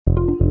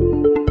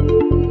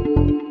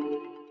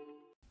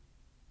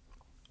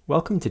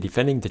Welcome to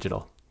Defending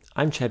Digital.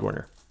 I'm Chad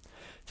Werner.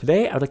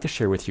 Today, I'd like to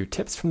share with you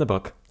tips from the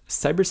book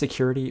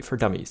Cybersecurity for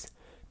Dummies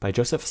by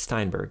Joseph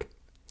Steinberg.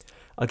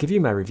 I'll give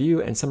you my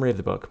review and summary of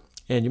the book,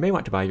 and you may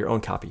want to buy your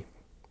own copy.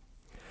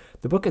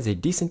 The book is a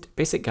decent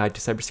basic guide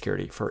to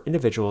cybersecurity for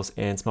individuals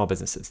and small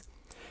businesses.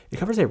 It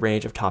covers a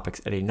range of topics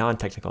at a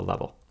non-technical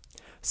level.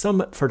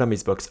 Some For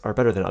Dummies books are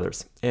better than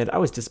others, and I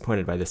was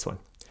disappointed by this one.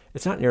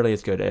 It's not nearly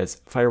as good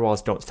as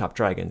Firewalls Don't Stop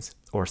Dragons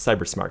or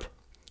Cybersmart.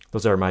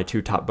 Those are my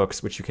two top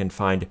books, which you can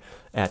find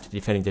at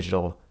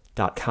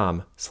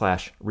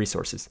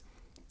defendingdigital.com/resources.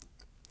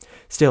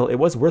 Still, it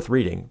was worth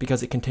reading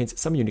because it contains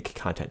some unique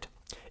content.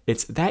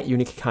 It's that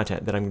unique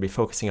content that I'm going to be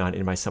focusing on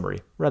in my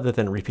summary, rather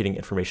than repeating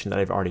information that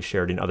I've already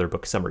shared in other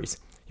book summaries.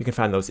 You can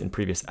find those in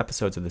previous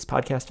episodes of this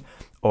podcast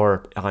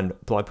or on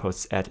blog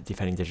posts at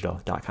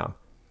defendingdigital.com.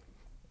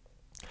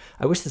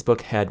 I wish this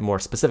book had more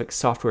specific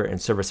software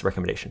and service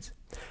recommendations.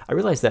 I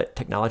realize that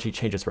technology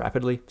changes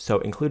rapidly, so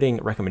including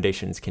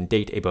recommendations can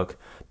date a book,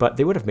 but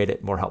they would have made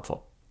it more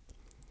helpful.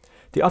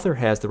 The author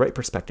has the right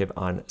perspective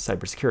on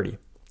cybersecurity.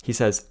 He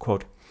says,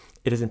 quote,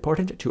 "It is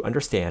important to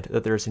understand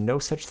that there is no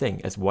such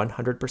thing as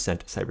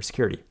 100%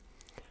 cybersecurity.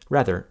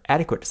 Rather,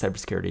 adequate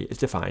cybersecurity is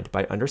defined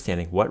by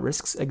understanding what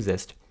risks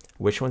exist,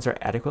 which ones are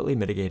adequately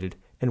mitigated,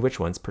 and which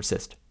ones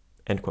persist."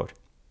 End quote.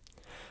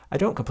 I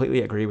don't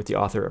completely agree with the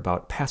author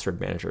about password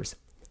managers.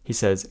 He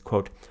says,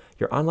 quote,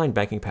 "Your online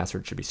banking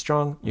password should be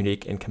strong,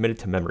 unique, and committed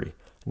to memory,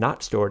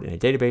 not stored in a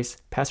database,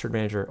 password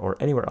manager, or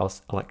anywhere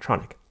else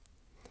electronic."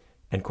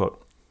 End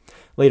quote.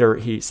 Later,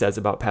 he says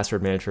about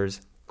password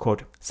managers,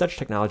 quote, "Such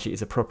technology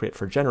is appropriate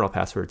for general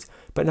passwords,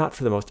 but not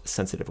for the most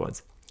sensitive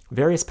ones.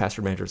 Various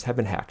password managers have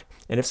been hacked,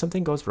 and if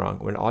something goes wrong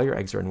when all your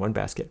eggs are in one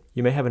basket,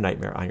 you may have a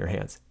nightmare on your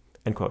hands."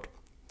 End quote.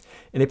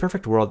 In a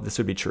perfect world, this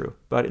would be true,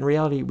 but in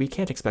reality, we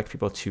can't expect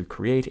people to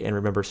create and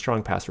remember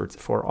strong passwords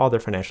for all their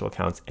financial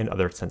accounts and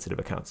other sensitive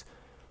accounts.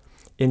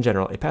 In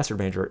general, a password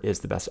manager is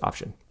the best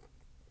option.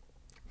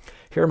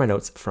 Here are my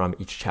notes from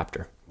each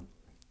chapter.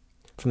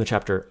 From the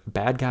chapter,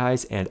 Bad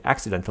Guys and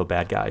Accidental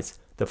Bad Guys,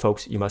 the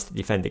folks you must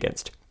defend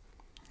against.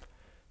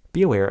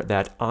 Be aware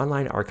that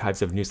online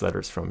archives of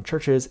newsletters from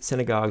churches,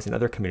 synagogues, and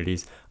other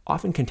communities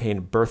often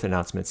contain birth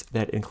announcements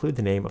that include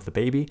the name of the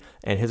baby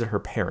and his or her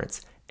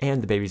parents,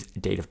 and the baby's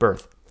date of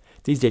birth.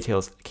 These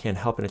details can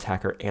help an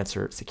attacker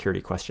answer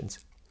security questions.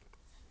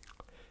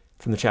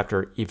 From the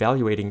chapter,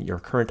 Evaluating Your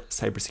Current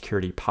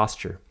Cybersecurity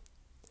Posture.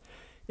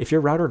 If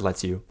your router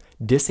lets you,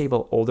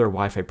 disable older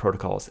Wi-Fi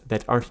protocols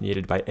that aren't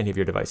needed by any of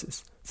your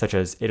devices, such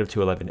as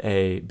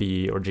 802.11a,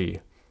 b, or g.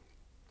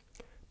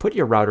 Put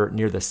your router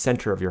near the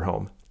center of your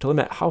home to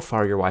limit how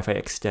far your Wi-Fi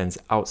extends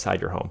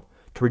outside your home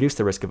to reduce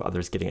the risk of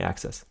others getting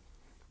access.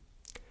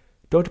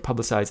 Don't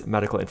publicize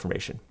medical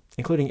information,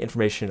 including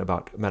information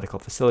about medical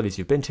facilities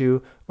you've been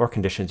to or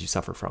conditions you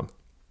suffer from.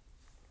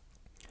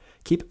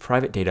 Keep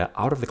private data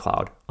out of the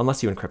cloud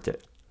unless you encrypt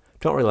it.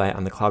 Don't rely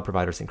on the cloud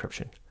provider's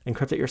encryption.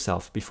 Encrypt it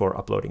yourself before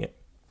uploading it.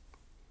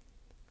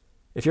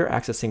 If you're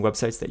accessing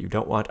websites that you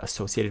don't want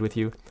associated with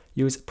you,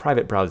 use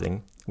private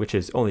browsing, which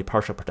is only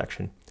partial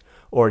protection,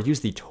 or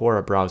use the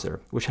Tor browser,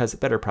 which has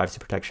better privacy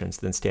protections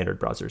than standard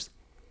browsers.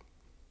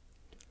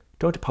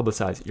 Don't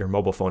publicize your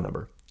mobile phone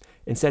number.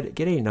 Instead,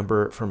 get a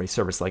number from a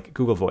service like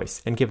Google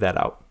Voice and give that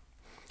out.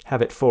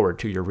 Have it forward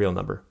to your real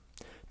number.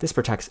 This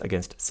protects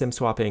against SIM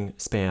swapping,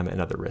 spam,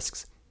 and other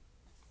risks.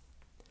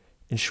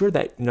 Ensure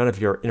that none of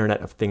your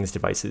Internet of Things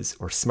devices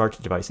or smart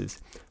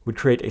devices would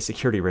create a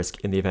security risk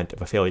in the event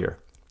of a failure.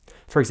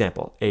 For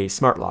example, a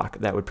smart lock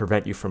that would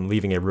prevent you from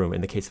leaving a room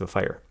in the case of a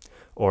fire,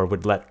 or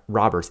would let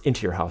robbers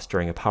into your house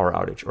during a power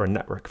outage or a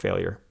network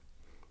failure.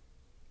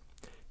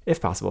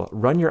 If possible,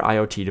 run your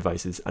IoT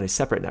devices on a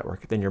separate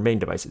network than your main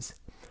devices.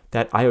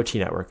 That IoT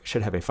network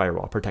should have a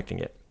firewall protecting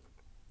it.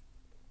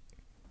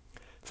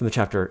 From the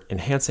chapter,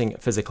 Enhancing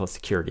Physical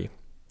Security,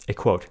 a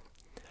quote,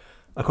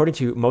 "According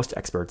to most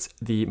experts,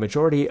 the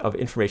majority of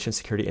information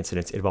security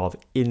incidents involve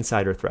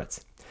insider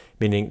threats,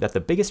 meaning that the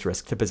biggest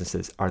risk to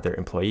businesses are their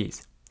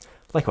employees.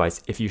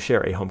 Likewise, if you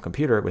share a home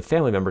computer with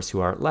family members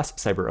who are less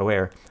cyber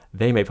aware,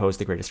 they may pose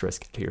the greatest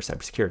risk to your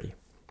cybersecurity."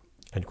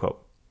 End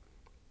quote.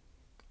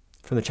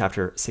 From the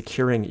chapter,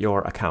 Securing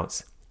Your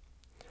Accounts.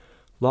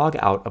 Log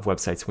out of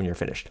websites when you're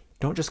finished.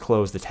 Don't just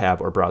close the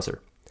tab or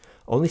browser.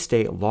 Only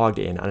stay logged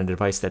in on a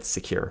device that's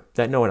secure,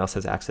 that no one else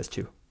has access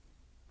to.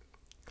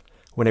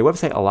 When a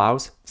website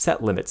allows,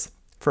 set limits.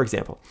 For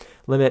example,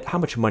 limit how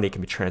much money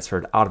can be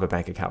transferred out of a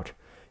bank account,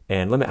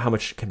 and limit how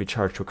much can be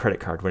charged to a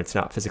credit card when it's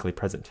not physically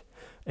present,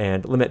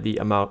 and limit the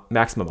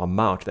maximum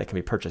amount that can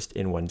be purchased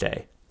in one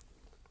day.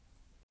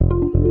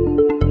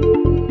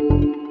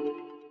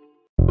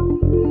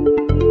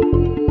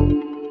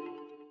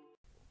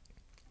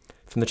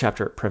 From the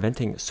chapter,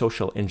 Preventing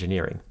Social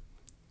Engineering.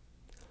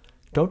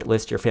 Don't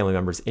list your family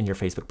members in your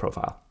Facebook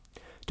profile.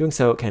 Doing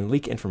so can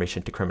leak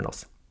information to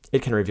criminals.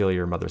 It can reveal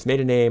your mother's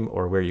maiden name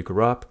or where you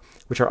grew up,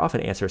 which are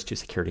often answers to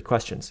security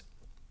questions.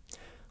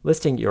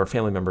 Listing your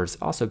family members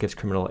also gives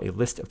criminals a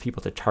list of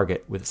people to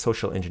target with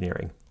social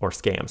engineering or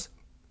scams.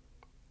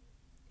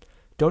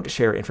 Don't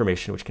share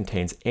information which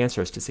contains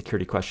answers to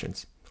security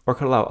questions or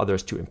could allow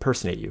others to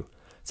impersonate you,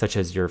 such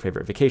as your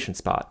favorite vacation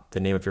spot, the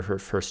name of your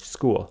first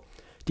school,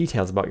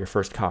 details about your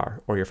first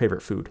car, or your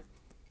favorite food.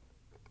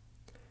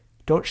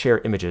 Don't share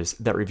images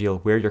that reveal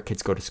where your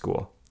kids go to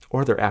school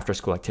or their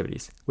after-school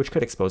activities, which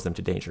could expose them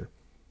to danger.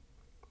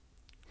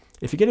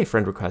 If you get a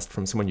friend request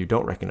from someone you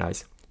don't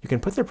recognize, you can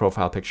put their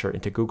profile picture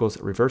into Google's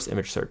reverse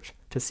image search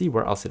to see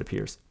where else it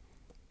appears.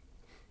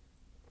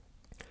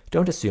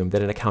 Don't assume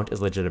that an account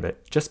is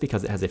legitimate just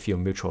because it has a few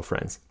mutual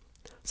friends.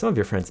 Some of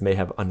your friends may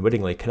have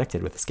unwittingly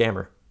connected with a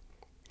scammer.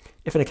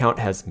 If an account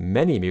has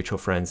many mutual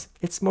friends,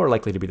 it's more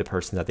likely to be the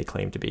person that they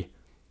claim to be.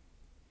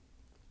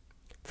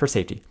 For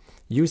safety,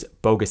 use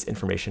bogus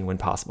information when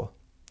possible.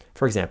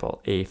 For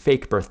example, a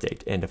fake birth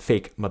date and a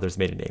fake mother's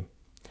maiden name.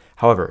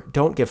 However,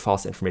 don't give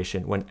false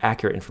information when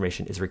accurate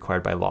information is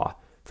required by law,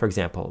 for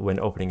example, when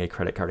opening a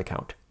credit card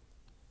account.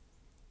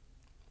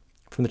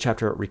 From the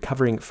chapter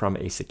Recovering from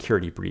a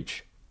Security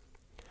Breach.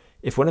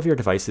 If one of your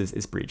devices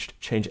is breached,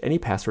 change any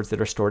passwords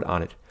that are stored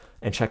on it,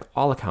 and check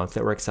all accounts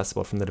that were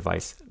accessible from the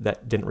device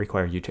that didn't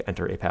require you to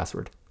enter a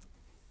password.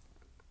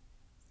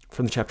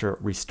 From the chapter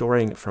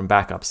Restoring from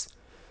Backups,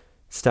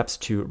 steps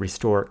to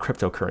restore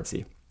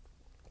cryptocurrency.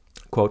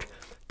 Quote,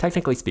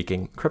 technically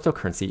speaking,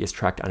 cryptocurrency is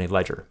tracked on a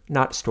ledger,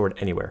 not stored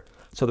anywhere.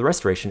 So the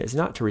restoration is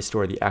not to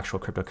restore the actual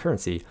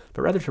cryptocurrency,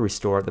 but rather to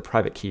restore the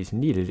private keys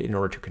needed in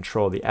order to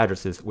control the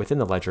addresses within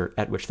the ledger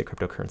at which the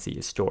cryptocurrency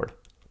is stored.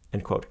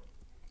 End quote.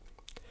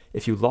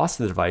 If you lost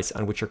the device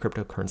on which your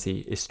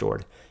cryptocurrency is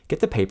stored,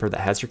 get the paper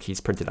that has your keys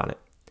printed on it.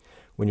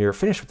 When you're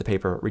finished with the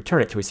paper,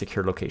 return it to a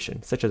secure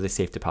location, such as a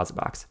safe deposit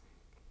box.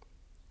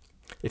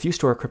 If you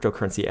store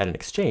cryptocurrency at an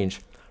exchange,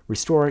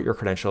 restore your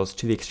credentials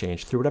to the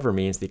exchange through whatever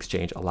means the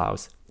exchange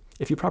allows.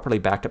 If you properly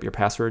backed up your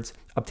passwords,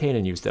 obtain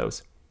and use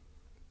those.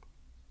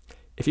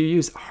 If you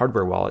use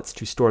hardware wallets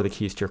to store the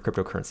keys to your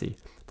cryptocurrency,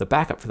 the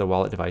backup for the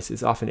wallet device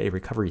is often a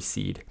recovery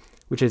seed,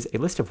 which is a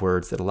list of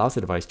words that allows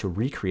the device to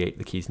recreate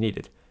the keys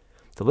needed.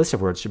 The list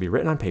of words should be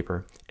written on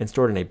paper and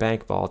stored in a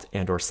bank vault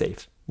and/or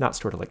safe, not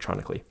stored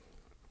electronically.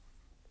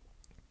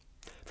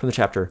 From the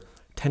chapter,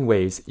 10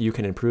 Ways You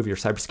Can Improve Your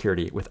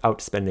Cybersecurity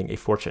Without Spending a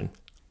Fortune.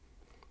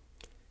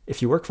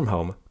 If you work from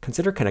home,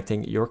 consider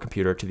connecting your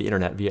computer to the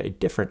internet via a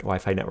different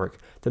Wi-Fi network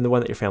than the one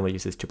that your family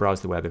uses to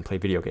browse the web and play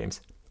video games.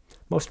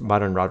 Most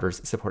modern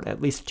routers support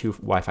at least 2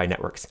 Wi-Fi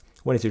networks.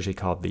 One is usually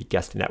called the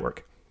guest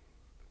network.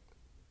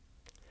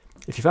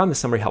 If you found this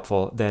summary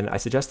helpful, then I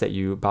suggest that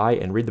you buy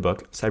and read the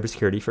book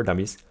Cybersecurity for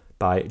Dummies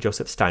by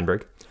Joseph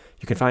Steinberg.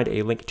 You can find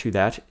a link to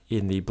that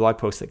in the blog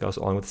post that goes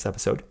along with this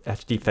episode at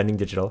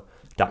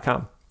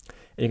defendingdigital.com.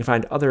 And you can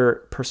find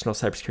other personal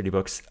cybersecurity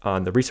books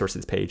on the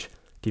resources page,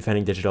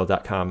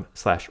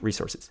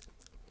 defendingdigital.com/resources.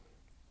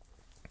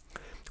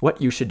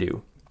 What you should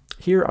do.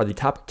 Here are the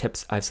top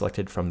tips I've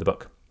selected from the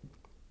book.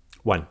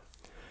 1.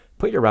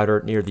 Put your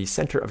router near the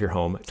center of your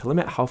home to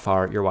limit how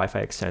far your Wi-Fi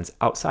extends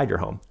outside your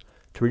home,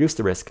 to reduce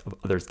the risk of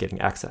others getting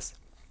access.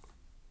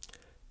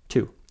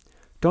 2.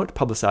 Don't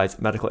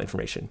publicize medical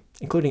information,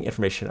 including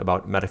information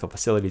about medical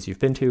facilities you've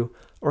been to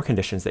or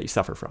conditions that you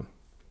suffer from.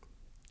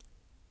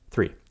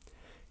 3.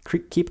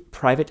 Keep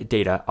private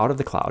data out of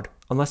the cloud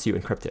unless you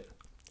encrypt it.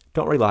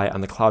 Don't rely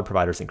on the cloud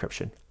provider's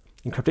encryption.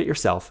 Encrypt it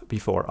yourself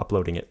before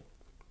uploading it.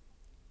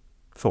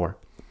 4.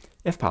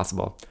 If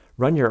possible,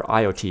 run your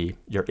IoT,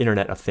 your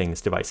Internet of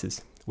Things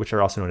devices, which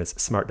are also known as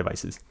smart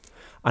devices,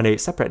 on a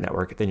separate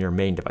network than your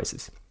main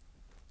devices.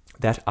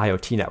 That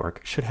IoT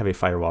network should have a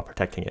firewall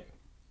protecting it.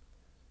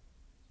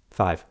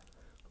 5.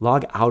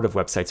 Log out of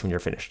websites when you're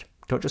finished.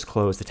 Don't just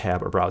close the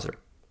tab or browser.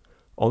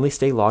 Only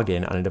stay logged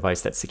in on a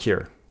device that's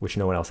secure, which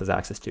no one else has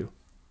access to.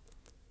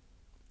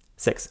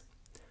 6.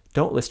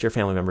 Don't list your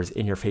family members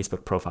in your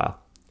Facebook profile.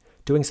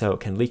 Doing so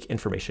can leak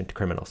information to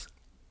criminals.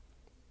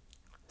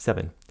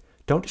 7.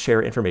 Don't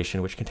share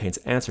information which contains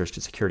answers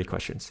to security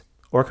questions,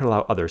 or could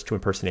allow others to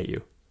impersonate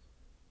you.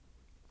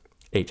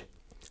 8.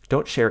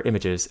 Don't share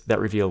images that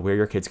reveal where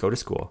your kids go to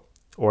school,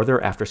 or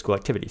their after-school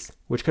activities,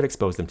 which could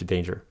expose them to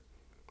danger.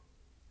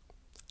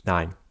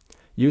 9.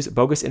 Use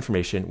bogus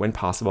information when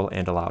possible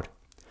and allowed.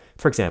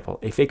 For example,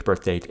 a fake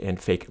birth date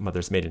and fake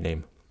mother's maiden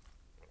name.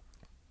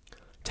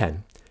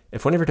 10.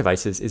 If one of your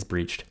devices is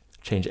breached,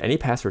 change any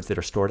passwords that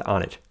are stored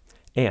on it,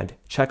 and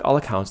check all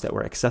accounts that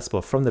were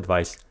accessible from the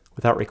device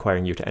without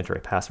requiring you to enter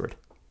a password.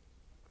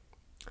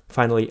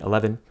 Finally,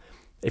 11.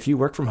 If you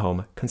work from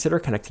home, consider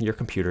connecting your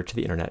computer to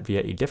the internet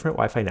via a different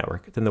Wi-Fi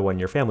network than the one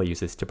your family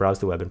uses to browse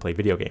the web and play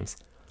video games.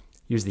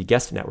 Use the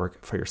guest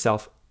network for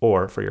yourself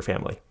or for your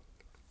family.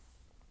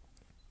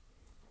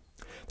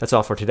 That's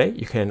all for today.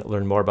 You can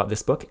learn more about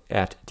this book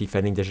at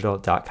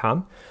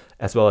defendingdigital.com,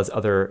 as well as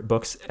other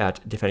books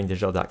at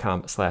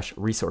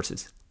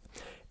defendingdigital.com/resources.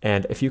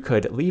 And if you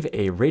could leave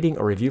a rating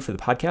or review for the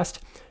podcast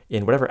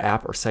in whatever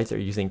app or site that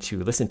you're using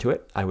to listen to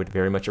it, I would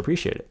very much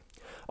appreciate it.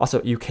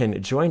 Also, you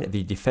can join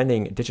the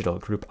Defending Digital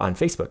group on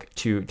Facebook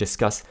to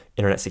discuss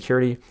internet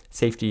security,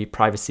 safety,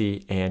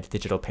 privacy, and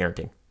digital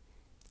parenting.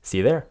 See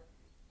you there.